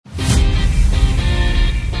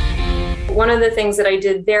one of the things that I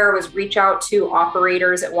did there was reach out to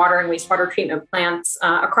operators at water and wastewater treatment plants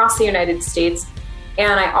across the United States.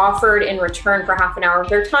 And I offered in return for half an hour of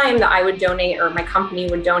their time that I would donate, or my company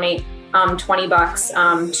would donate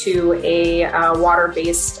 $20 to a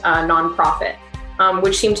water-based nonprofit,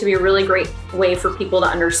 which seemed to be a really great way for people to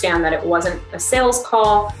understand that it wasn't a sales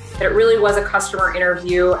call, that it really was a customer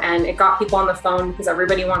interview, and it got people on the phone because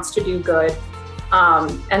everybody wants to do good.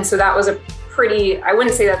 And so that was a pretty, I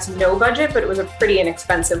wouldn't say that's no budget, but it was a pretty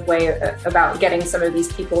inexpensive way about getting some of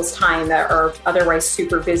these people's time that are otherwise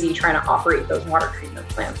super busy trying to operate those water treatment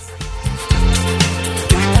plants.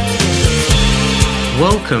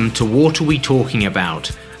 Welcome to What Are We Talking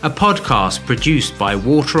About, a podcast produced by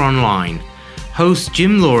Water Online. Hosts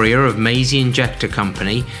Jim Laurier of Maisie Injector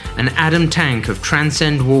Company and Adam Tank of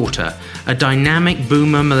Transcend Water, a dynamic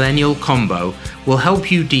boomer millennial combo, will help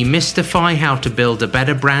you demystify how to build a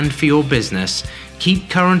better brand for your business, keep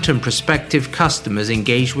current and prospective customers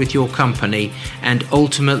engaged with your company, and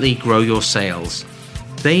ultimately grow your sales.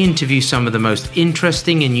 They interview some of the most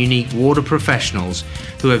interesting and unique water professionals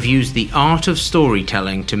who have used the art of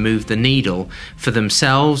storytelling to move the needle for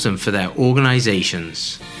themselves and for their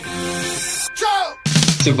organizations.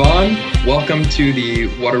 Sivan, welcome to the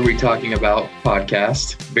What Are We Talking About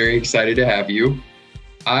podcast. Very excited to have you.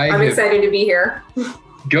 I'm excited to be here.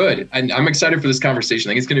 Good. And I'm excited for this conversation.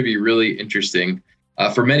 I think it's going to be really interesting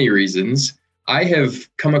for many reasons. I have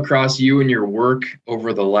come across you and your work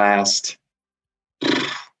over the last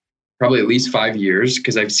probably at least 5 years,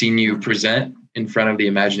 because I've seen you present in front of the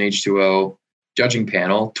Imagine H2O judging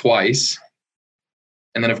panel twice.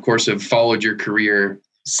 And then, of course, have followed your career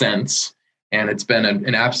since. And it's been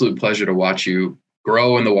an absolute pleasure to watch you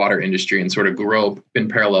grow in the water industry and sort of grow in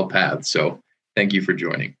parallel paths. So thank you for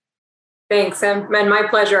joining. Thanks, and my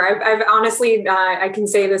pleasure. I've honestly, I can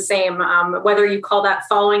say the same, whether you call that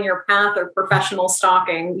following your path or professional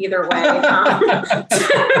stalking, either way.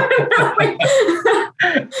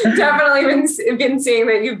 Definitely been seeing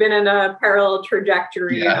that you've been in a parallel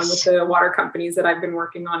trajectory with the water companies that I've been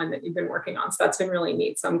working on and that you've been working on. So that's been really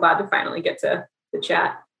neat. So I'm glad to finally get to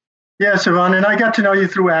chat. Yeah, Sivan, and I got to know you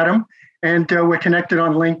through Adam, and we're connected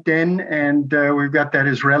on LinkedIn, and we've got that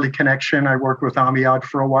Israeli connection. I worked with Amiad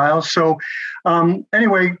for a while. So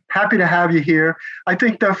anyway, happy to have you here. I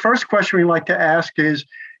think the first question we like to ask is,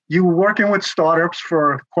 you were working with startups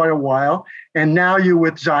for quite a while, and now you're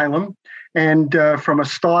with Xylem, and from a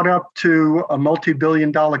startup to a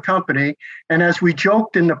multi-billion-dollar company. And as we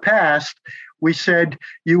joked in the past, we said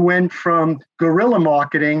you went from guerrilla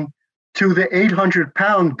marketing to the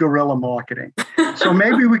 800-pound guerrilla marketing. So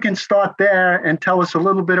maybe we can start there and tell us a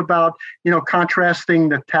little bit about, contrasting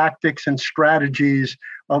the tactics and strategies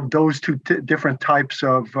of those two different types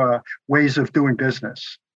of ways of doing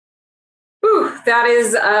business. Ooh, that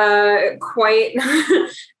is quite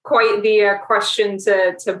the question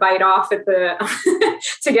to bite off at the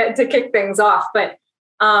to kick things off. But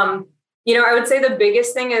I would say the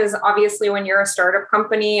biggest thing is obviously when you're a startup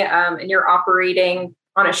company and you're operating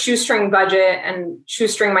on a shoestring budget, and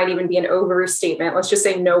shoestring might even be an overstatement. Let's just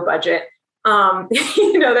say no budget.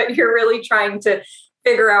 That you're really trying to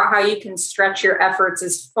figure out how you can stretch your efforts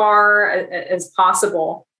as far as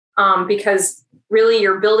possible, because really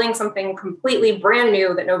you're building something completely brand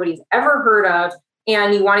new that nobody's ever heard of,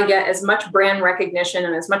 and you want to get as much brand recognition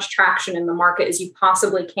and as much traction in the market as you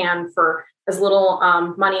possibly can for as little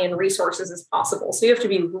money and resources as possible. So you have to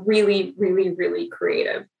be really, really, really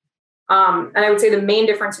creative. And I would say the main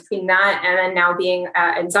difference between that and then now being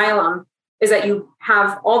at Xylem is that you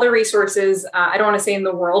have all the resources, I don't want to say in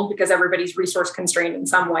the world because everybody's resource constrained in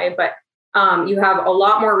some way, but you have a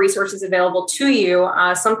lot more resources available to you.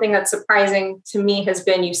 Something that's surprising to me has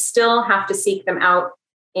been you still have to seek them out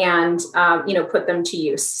and, put them to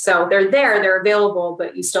use. So they're available,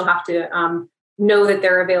 but you still have to know that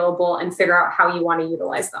they're available and figure out how you want to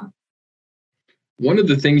utilize them. One of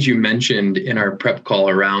the things you mentioned in our prep call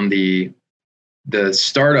around the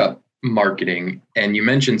startup marketing, and you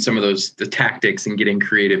mentioned some of the tactics and getting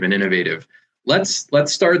creative and innovative. Let's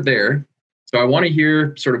start there. So I want to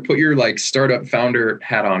hear, sort of put your startup founder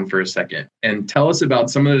hat on for a second and tell us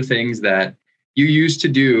about some of the things that you used to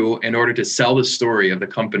do in order to sell the story of the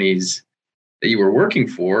companies that you were working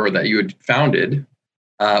for or that you had founded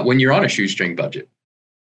when you're on a shoestring budget.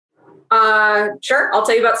 Sure. I'll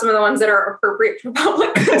tell you about some of the ones that are appropriate for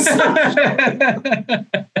public consumption.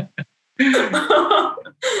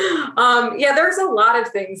 There's a lot of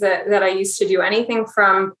things that I used to do. Anything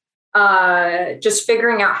from just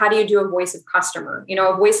figuring out how do you do a voice of customer.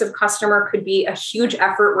 A voice of customer could be a huge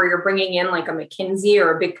effort where you're bringing in like a McKinsey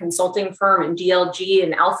or a big consulting firm and GLG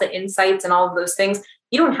and Alpha Insights and all of those things.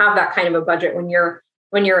 you don't have that kind of a budget when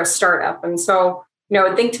you're a startup. And so, I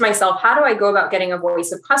would think to myself, how do I go about getting a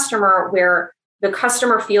voice of customer where the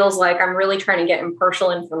customer feels like I'm really trying to get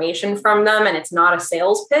impartial information from them and it's not a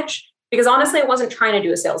sales pitch? Because honestly, I wasn't trying to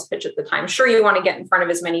do a sales pitch at the time. Sure, you want to get in front of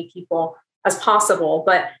as many people as possible,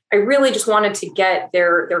 but I really just wanted to get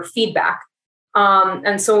their feedback.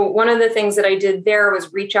 And so one of the things that I did there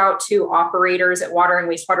was reach out to operators at water and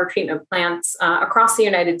wastewater treatment plants across the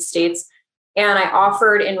United States. And I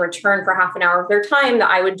offered in return for half an hour of their time that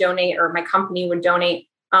I would donate, or my company would donate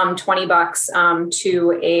 $20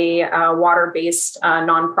 to a water-based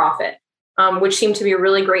nonprofit, which seemed to be a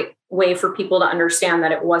really great way for people to understand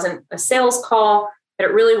that it wasn't a sales call, that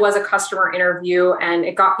it really was a customer interview, and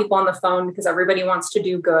it got people on the phone because everybody wants to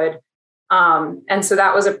do good. And so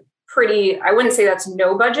that was a pretty, I wouldn't say that's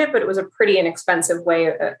no budget, but it was a pretty inexpensive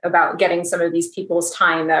way about getting some of these people's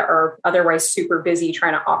time that are otherwise super busy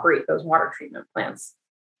trying to operate those water treatment plants.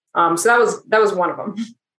 So that was one of them.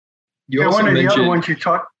 You also one of mentioned, the other ones you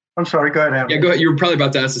talked. I'm sorry, go ahead, Adam. Yeah, go ahead. You were probably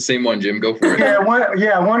about to ask the same one, Jim. Go for it.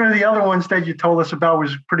 One of the other ones that you told us about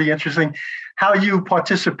was pretty interesting, how you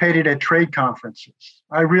participated at trade conferences.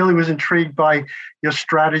 I really was intrigued by your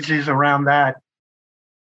strategies around that.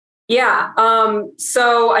 Yeah.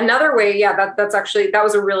 So another way, that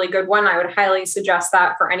was a really good one. I would highly suggest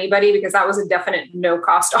that for anybody because that was a definite no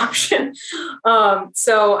cost option.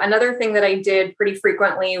 So another thing that I did pretty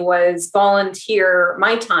frequently was volunteer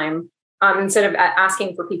my time. Instead of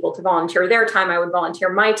asking for people to volunteer their time, I would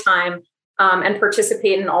volunteer my time and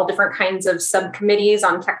participate in all different kinds of subcommittees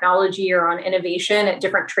on technology or on innovation at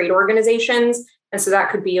different trade organizations. And so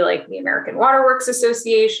that could be like the American Water Works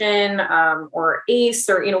Association or ACE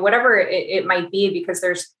or whatever it might be, because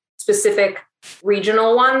there's specific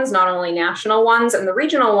regional ones, not only national ones. And the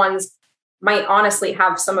regional ones might honestly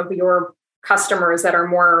have some of your customers that are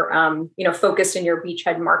more focused in your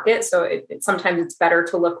beachhead market. So sometimes it's better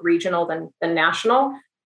to look regional than national.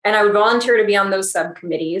 And I would volunteer to be on those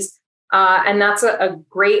subcommittees. And that's a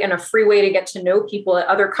great and a free way to get to know people at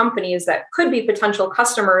other companies that could be potential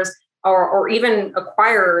customers or even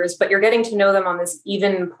acquirers, but you're getting to know them on this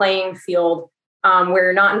even playing field where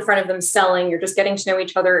you're not in front of them selling, you're just getting to know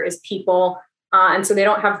each other as people. And so they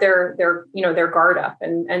don't have their guard up.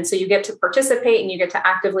 And so you get to participate and you get to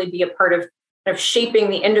actively be a part of shaping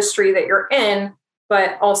the industry that you're in,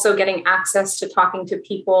 but also getting access to talking to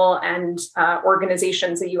people and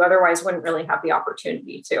organizations that you otherwise wouldn't really have the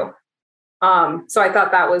opportunity to. So I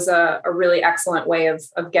thought that was a really excellent way of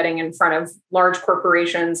getting in front of large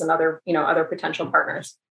corporations and other potential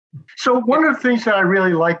partners. So one of the things that I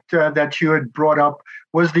really liked that you had brought up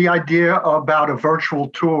was the idea about a virtual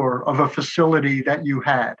tour of a facility that you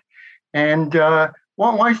had. And why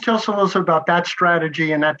don't you tell us a little about that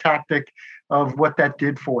strategy and that tactic of what that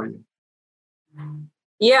did for you?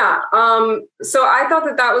 Yeah. So I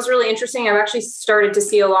thought that was really interesting. I've actually started to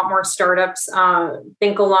see a lot more startups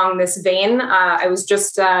think along this vein. I was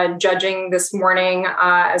just judging this morning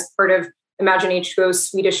as part of Imagine H2O's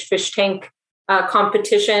Swedish fish tank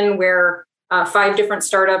competition, where 5 different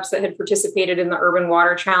startups that had participated in the Urban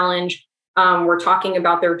Water Challenge were talking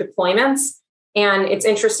about their deployments. And it's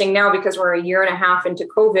interesting now because we're a year and a half into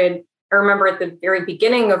COVID. I remember at the very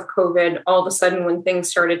beginning of COVID, all of a sudden when things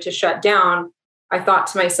started to shut down, I thought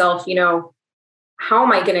to myself, how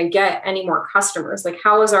am I going to get any more customers? Like,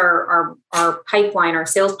 how is our pipeline, our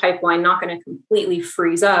sales pipeline, not going to completely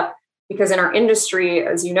freeze up? Because in our industry,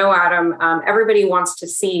 as you know, Adam, everybody wants to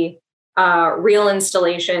see real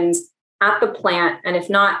installations at the plant. And if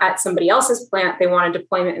not at somebody else's plant, they want a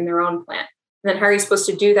deployment in their own plant. And then how are you supposed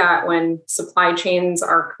to do that when supply chains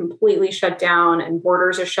are completely shut down and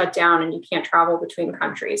borders are shut down and you can't travel between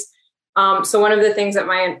countries? So one of the things that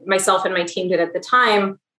myself and my team did at the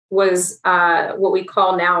time was what we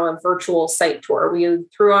call now a virtual site tour. We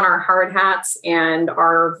threw on our hard hats and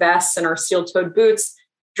our vests and our steel-toed boots,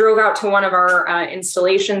 drove out to one of our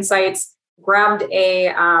installation sites, grabbed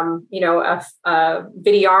a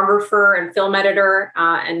videographer and film editor.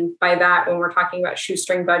 And by that, when we're talking about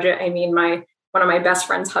shoestring budget, I mean one of my best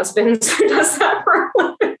friend's husbands who does that for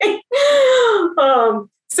a living.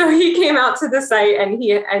 So he came out to the site and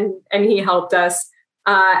he helped us.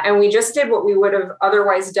 And we just did what we would have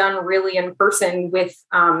otherwise done really in person with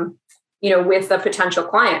a potential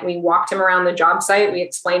client. We walked him around the job site. We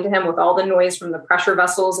explained to him with all the noise from the pressure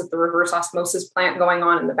vessels at the reverse osmosis plant going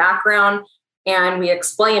on in the background. And we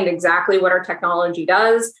explained exactly what our technology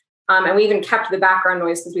does. And we even kept the background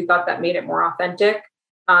noise because we thought that made it more authentic.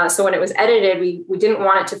 So when it was edited, we didn't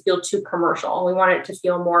want it to feel too commercial. We wanted it to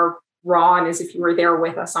feel more raw and as if you were there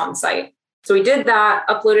with us on site. So we did that,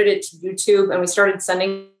 uploaded it to YouTube, and we started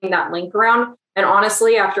sending that link around. And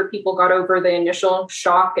honestly, after people got over the initial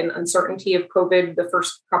shock and uncertainty of COVID, the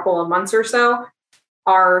first couple of months or so,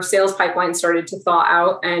 our sales pipeline started to thaw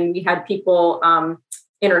out. And we had people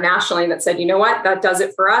internationally that said, you know what, that does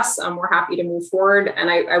it for us. We're happy to move forward. And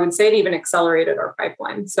I would say it even accelerated our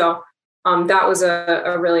pipeline. So that was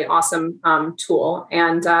a really awesome tool.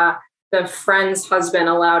 And the friend's husband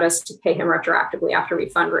allowed us to pay him retroactively after we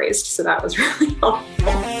fundraised. So that was really helpful.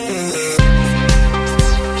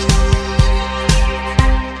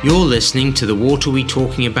 You're listening to the What Are We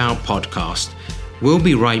Talking About podcast. We'll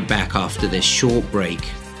be right back after this short break.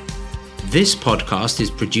 This podcast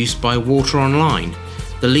is produced by Water Online,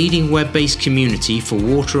 the leading web-based community for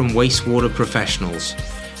water and wastewater professionals.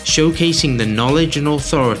 Showcasing the knowledge and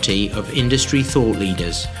authority of industry thought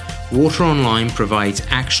leaders, Water Online provides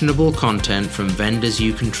actionable content from vendors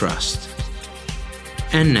you can trust.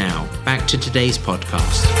 And now, back to today's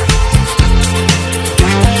podcast.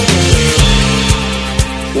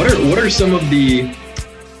 What are some of the,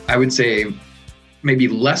 I would say, maybe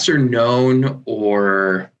lesser known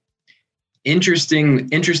or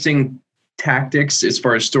interesting tactics as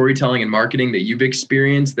far as storytelling and marketing that you've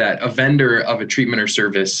experienced that a vendor of a treatment or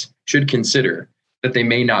service should consider that they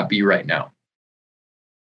may not be right now?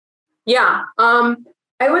 Yeah, I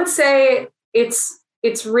would say it's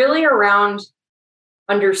really around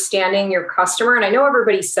understanding your customer. And I know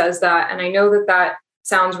everybody says that, and I know that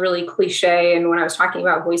sounds really cliche. And when I was talking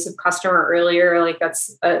about voice of customer earlier, like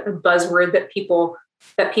that's a buzzword that people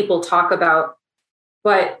talk about.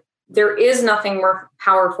 But there is nothing more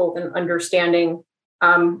powerful than understanding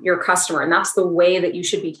your customer. And that's the way that you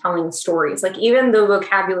should be telling stories. Like even the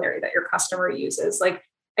vocabulary that your customer uses. Like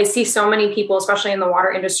I see so many people, especially in the water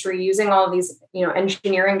industry, using all of these,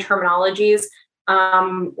 engineering terminologies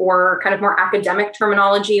or kind of more academic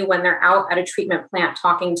terminology when they're out at a treatment plant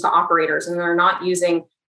talking to operators, and they're not using,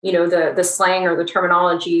 the slang or the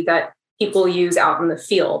terminology that people use out in the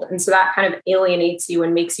field. And so that kind of alienates you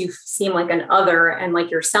and makes you seem like an other and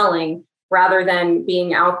like you're selling rather than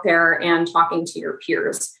being out there and talking to your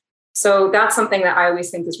peers. So that's something that I always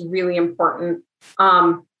think is really important.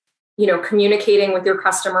 Communicating with your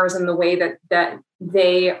customers in the way that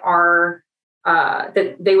they are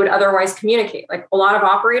that they would otherwise communicate. Like a lot of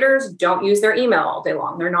operators don't use their email all day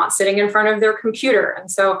long. They're not sitting in front of their computer. And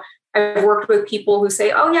so I've worked with people who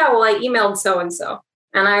say, oh yeah, well, I emailed so-and-so.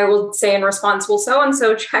 And I will say in response, well,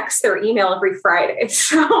 so-and-so checks their email every Friday.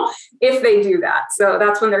 So if they do that, so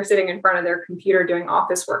that's when they're sitting in front of their computer doing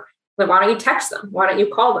office work. Then why don't you text them? Why don't you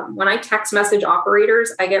call them? When I text message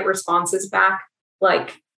operators, I get responses back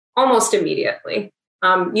like almost immediately.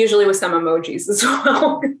 Usually with some emojis as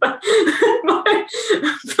well.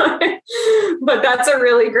 but that's a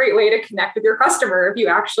really great way to connect with your customer if you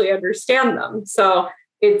actually understand them. So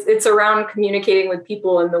it's around communicating with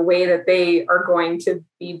people in the way that they are going to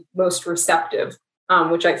be most receptive,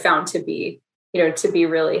 which I found to be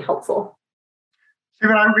really helpful.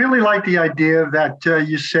 Stephen, I really like the idea that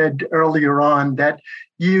you said earlier on that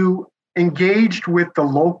you engaged with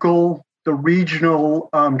the regional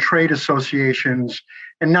trade associations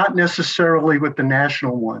and not necessarily with the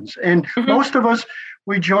national ones. And most of us,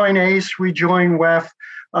 we join ACE, we join WEF,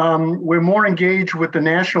 we're more engaged with the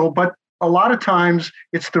national, but a lot of times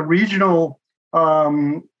it's the regional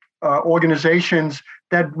organizations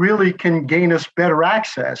that really can gain us better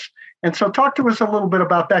access. And so talk to us a little bit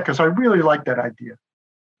about that, because I really like that idea.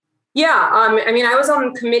 Yeah, I was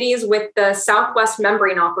on committees with the Southwest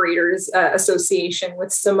Membrane Operators Association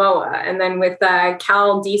with Samoa, and then with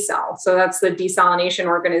Cal Desal. So that's the desalination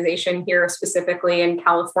organization here specifically in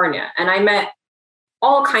California. And I met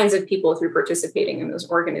all kinds of people through participating in those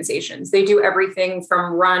organizations. They do everything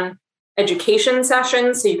from run education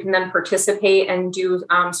sessions, so you can then participate and do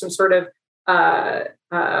some sort of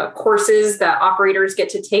courses that operators get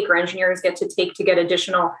to take or engineers get to take to get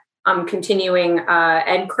additional continuing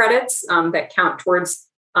ed credits that count towards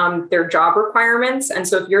their job requirements. And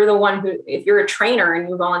so if you're a trainer and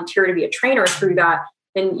you volunteer to be a trainer through that,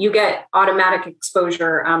 then you get automatic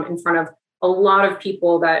exposure in front of a lot of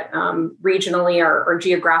people that regionally or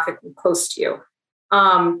geographically close to you.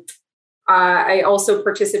 I also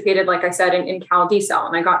participated, like I said, in Cal Desal,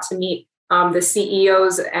 and I got to meet the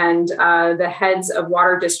CEOs and the heads of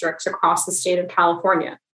water districts across the state of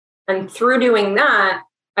California. And through doing that,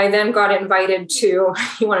 I then got invited to,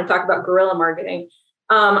 you want to talk about guerrilla marketing,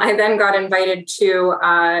 I then got invited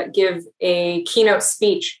to give a keynote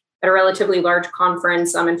speech at a relatively large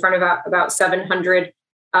conference in front of about 700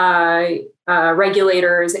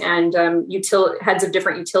 regulators and heads of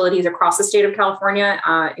different utilities across the state of California.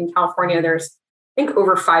 In California, there's think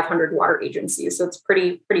over 500 water agencies. So it's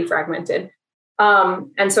pretty fragmented.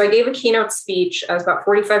 And so I gave a keynote speech. It was about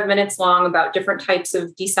 45 minutes long about different types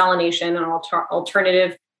of desalination and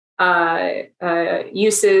alternative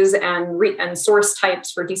uses and source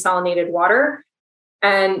types for desalinated water,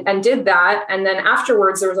 and did that. And then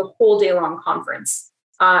afterwards, there was a whole day long conference.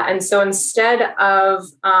 And so instead of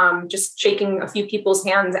just shaking a few people's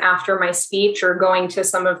hands after my speech or going to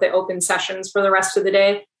some of the open sessions for the rest of the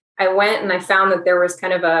day, I went and I found that there was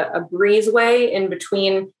kind of a breezeway in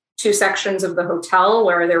between two sections of the hotel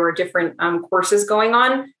where there were different courses going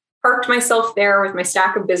on, parked myself there with my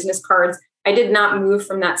stack of business cards. I did not move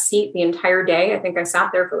from that seat the entire day. I think I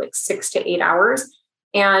sat there for like 6 to 8 hours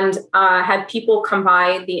and had people come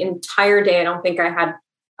by the entire day. I don't think I had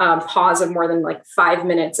a pause of more than like 5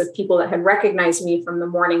 minutes of people that had recognized me from the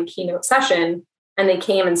morning keynote session. And they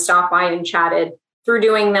came and stopped by and chatted. Through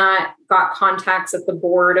doing that, got contacts at the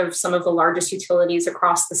board of some of the largest utilities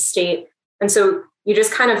across the state. And so you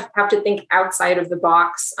just kind of have to think outside of the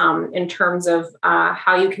box in terms of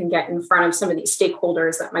how you can get in front of some of these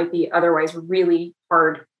stakeholders that might be otherwise really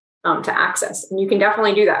hard to access. And you can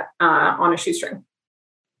definitely do that on a shoestring.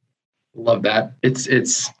 Love that.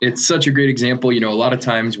 It's such a great example. You know, a lot of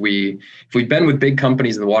times if we've been with big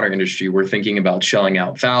companies in the water industry, we're thinking about shelling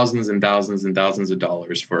out thousands and thousands and thousands of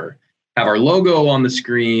dollars for have our logo on the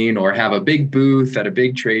screen or have a big booth at a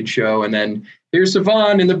big trade show. And then here's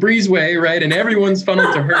Siobhan in the breezeway, right? And everyone's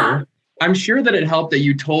funneled to her. I'm sure that it helped that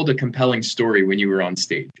you told a compelling story when you were on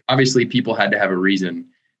stage. Obviously, people had to have a reason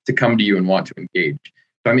to come to you and want to engage.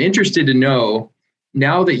 So I'm interested to know,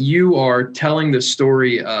 now that you are telling the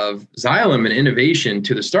story of Xylem and innovation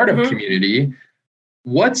to the startup community,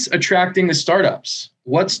 what's attracting the startups?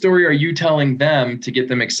 What story are you telling them to get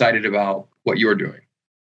them excited about what you're doing?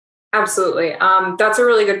 Absolutely. That's a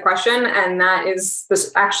really good question. And that is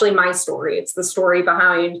actually my story. It's the story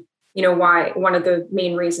behind, why one of the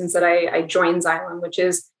main reasons that I joined Xylem, which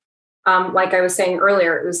is, like I was saying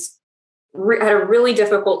earlier, it was had a really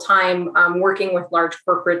difficult time working with large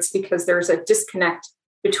corporates because there's a disconnect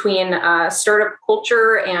between startup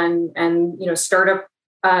culture and startup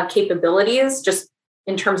capabilities, just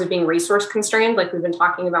in terms of being resource constrained, like we've been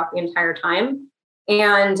talking about the entire time.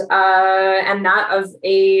 And that of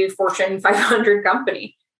a Fortune 500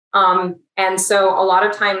 company. And so a lot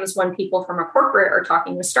of times when people from a corporate are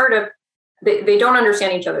talking to startup, they don't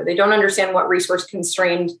understand each other. They don't understand what resource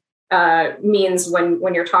constrained means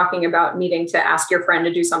when you're talking about needing to ask your friend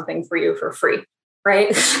to do something for you for free, right?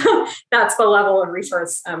 That's the level of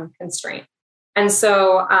resource constraint. And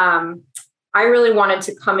so I really wanted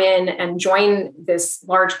to come in and join this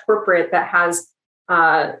large corporate that has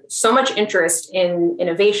so much interest in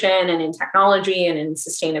innovation and in technology and in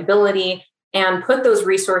sustainability, and put those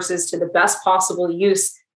resources to the best possible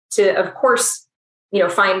use to, of course,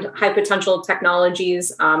 find high potential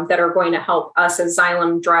technologies that are going to help us as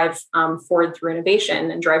Xylem drive forward through innovation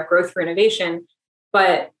and drive growth through innovation,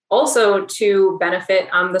 but also to benefit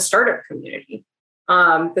the startup community.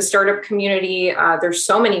 The startup community, there's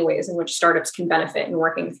so many ways in which startups can benefit in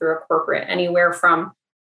working through a corporate, anywhere from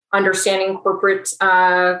understanding corporate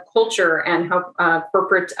culture and how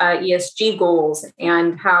corporate ESG goals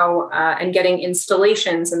and how and getting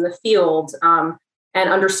installations in the field and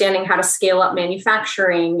understanding how to scale up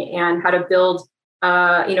manufacturing and how to build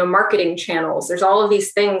marketing channels. There's all of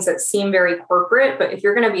these things that seem very corporate, but if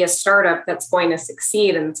you're going to be a startup that's going to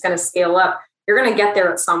succeed and it's going to scale up, you're going to get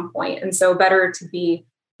there at some point. And so better to be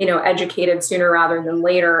educated sooner rather than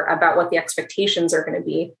later about what the expectations are going to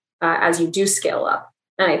be as you do scale up.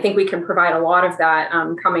 And I think we can provide a lot of that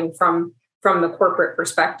coming from the corporate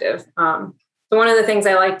perspective. So one of the things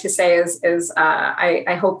I like to say is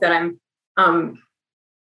I hope that I'm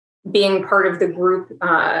being part of the group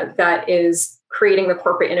that is creating the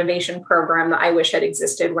corporate innovation program that I wish had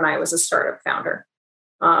existed when I was a startup founder.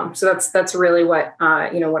 So that's really what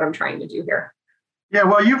what I'm trying to do here. Yeah,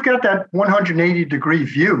 well, you've got that 180-degree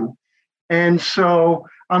view, and so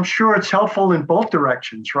I'm sure it's helpful in both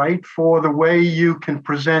directions, right? For the way you can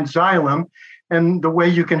present Xylem and the way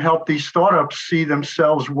you can help these startups see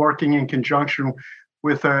themselves working in conjunction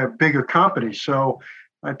with a bigger company. So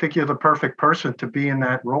I think you're the perfect person to be in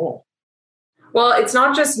that role. Well, it's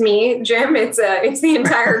not just me, Jim. It's the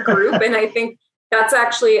entire group, and I think that's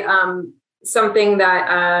actually something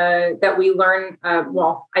that we learn. I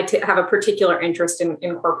have a particular interest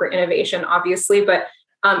in corporate innovation, obviously, but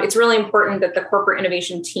it's really important that the corporate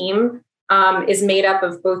innovation team is made up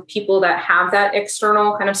of both people that have that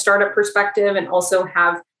external kind of startup perspective and also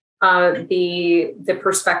have the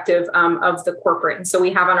perspective of the corporate. And so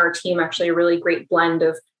we have on our team actually a really great blend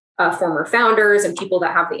of former founders and people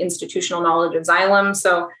that have the institutional knowledge of Xylem.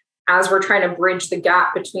 So as we're trying to bridge the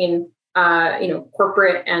gap between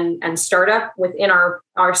corporate and startup within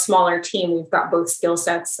our smaller team, we've got both skill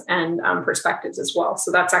sets and perspectives as well.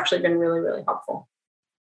 So that's actually been really, really helpful.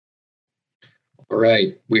 All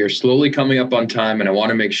right. We are slowly coming up on time, and I want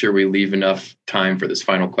to make sure we leave enough time for this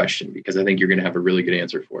final question because I think you're going to have a really good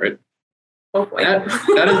answer for it. Oh boy. That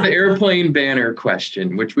is the airplane banner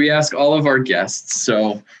question, which we ask all of our guests.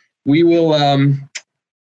 So we will, let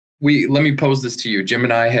me pose this to you. Jim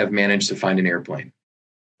and I have managed to find an airplane.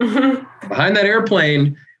 Mm-hmm. Behind that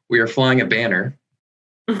airplane, we are flying a banner.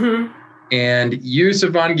 Mm-hmm. And you,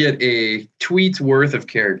 Sivan, get a tweet's worth of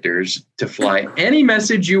characters to fly any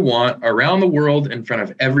message you want around the world in front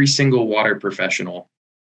of every single water professional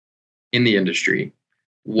in the industry.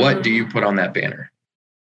 What do you put on that banner?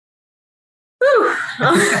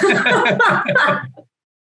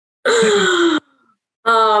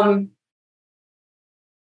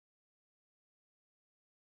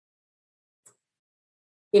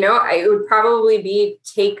 It would probably be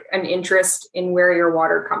take an interest in where your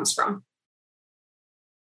water comes from.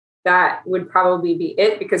 That would probably be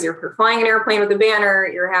it, because you're flying an airplane with a banner.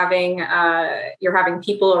 You're having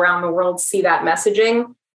people around the world see that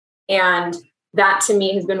messaging, and that to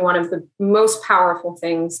me has been one of the most powerful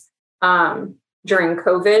things during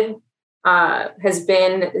COVID. Has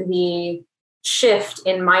been the shift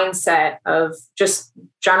in mindset of just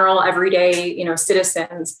general everyday,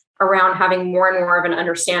 citizens around having more and more of an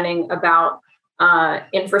understanding about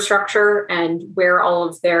infrastructure and where all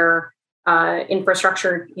of their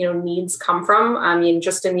infrastructure, needs come from. I mean,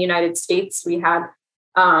 just in the United States, we had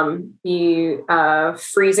the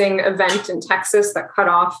freezing event in Texas that cut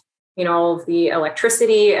off, all of the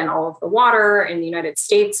electricity and all of the water in the United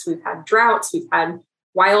States. We've had droughts, we've had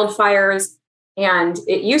wildfires. And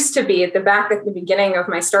it used to be at the beginning of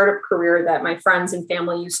my startup career that my friends and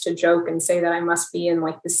family used to joke and say that I must be in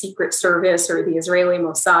like the Secret Service or the Israeli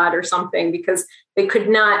Mossad or something, because they could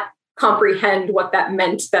not comprehend what that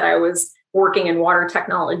meant, that I was working in water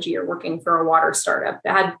technology or working for a water startup.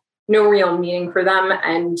 That had no real meaning for them.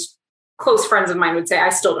 And close friends of mine would say, I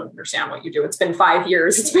still don't understand what you do. It's been 5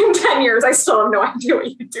 years. It's been 10 years. I still have no idea what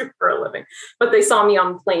you do for a living. But they saw me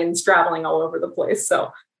on planes traveling all over the place.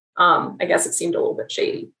 So I guess it seemed a little bit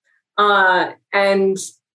shady. And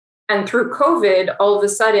through COVID, all of a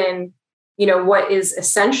sudden, what is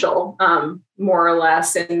essential, more or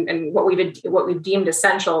less, and what we've deemed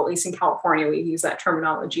essential, at least in California, we use that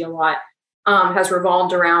terminology a lot, has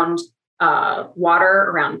revolved around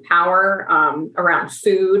water, around power, around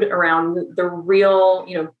food, around the real,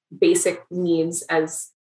 basic needs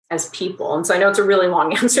as people. And so I know it's a really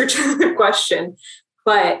long answer to the question,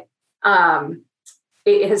 but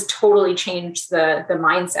it has totally changed the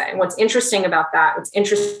mindset. And what's interesting about that,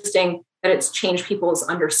 that it's changed people's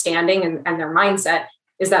understanding and their mindset,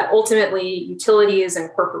 is that ultimately utilities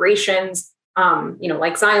and corporations,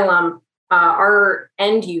 like Xylem, our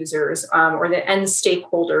end users or the end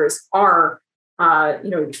stakeholders are,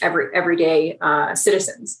 everyday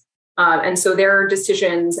citizens. And so their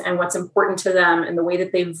decisions and what's important to them and the way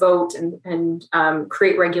that they vote and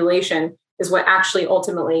create regulation is what actually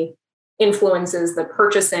ultimately influences the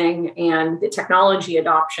purchasing and the technology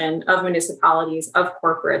adoption of municipalities, of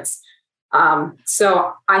corporates.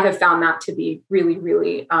 So I have found that to be really,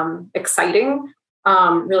 really exciting,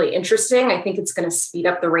 really interesting. I think it's going to speed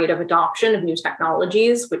up the rate of adoption of new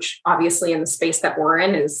technologies, which obviously in the space that we're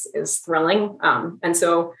in is thrilling. And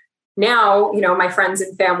so now, my friends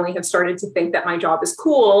and family have started to think that my job is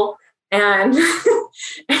cool. And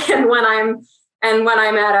and when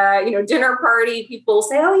I'm at a dinner party, people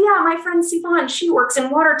say, "Oh yeah, my friend Sivan, she works in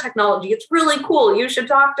water technology. It's really cool. You should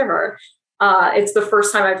talk to her." It's the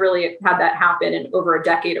first time I've really had that happen in over a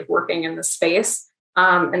decade of working in the space,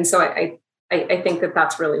 and so I think that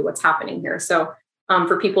that's really what's happening here. So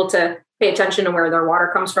for people to pay attention to where their water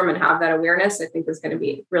comes from and have that awareness, I think is going to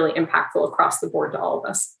be really impactful across the board to all of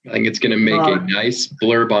us. I think it's going to make a nice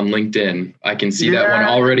blurb on LinkedIn. I can see that one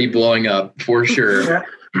already blowing up for sure.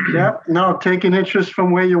 Yeah, no, take an interest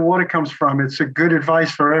from where your water comes from. It's a good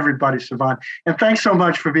advice for everybody, Sivan. And thanks so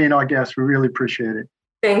much for being our guest. We really appreciate it.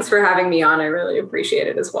 Thanks for having me on. I really appreciate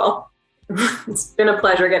it as well. It's been a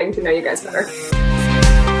pleasure getting to know you guys better.